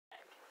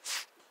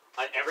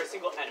on every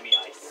single enemy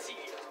I see.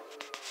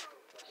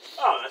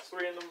 Oh, that's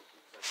 3 in the...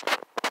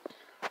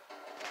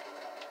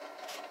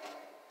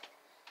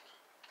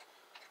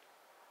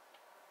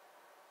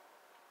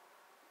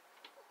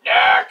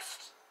 Next!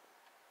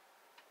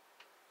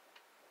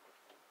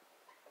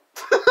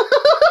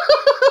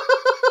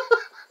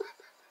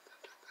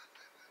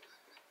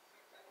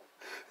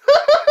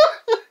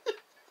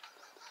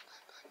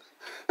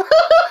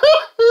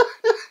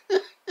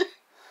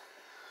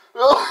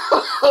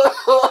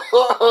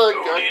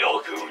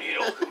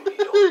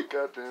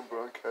 Goddamn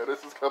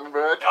bronchitis is coming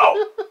back.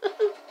 No!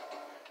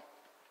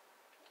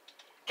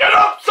 Get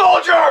up,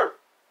 soldier!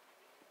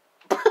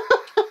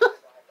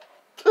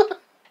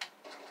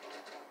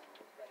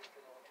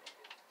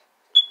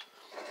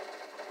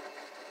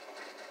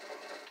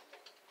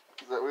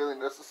 Is that really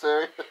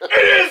necessary?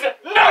 It is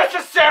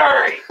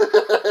necessary!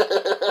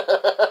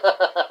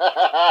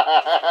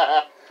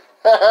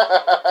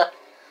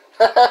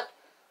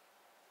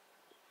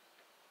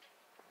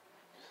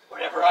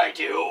 Whatever I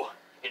do,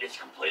 it is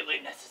completely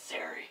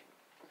necessary.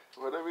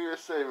 Whatever you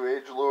say,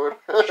 Rage Lord.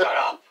 Shut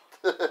up.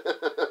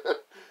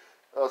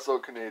 Also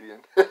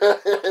Canadian.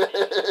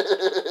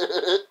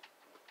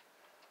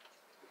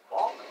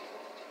 Well,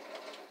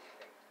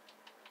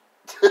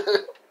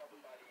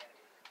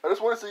 I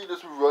just want to see you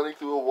just running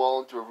through a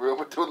wall into a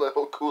room and doing that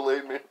whole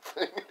Kool-Aid Man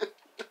thing.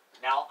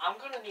 now, I'm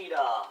gonna need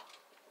a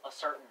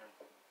certain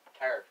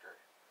character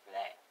for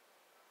that.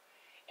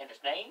 And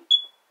his name?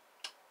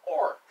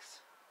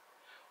 Orcs.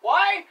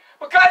 Why?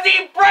 Because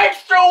he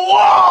breaks through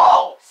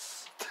walls!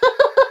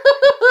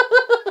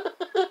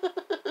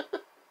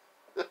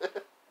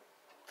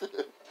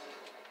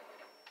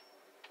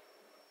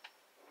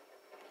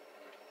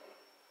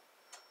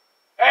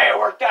 Hey, it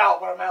worked out,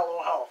 but I'm at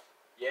low health.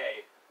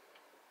 Yay.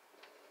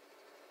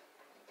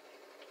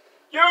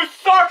 You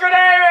suck at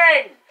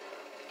aiming!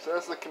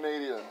 Says the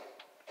Canadian.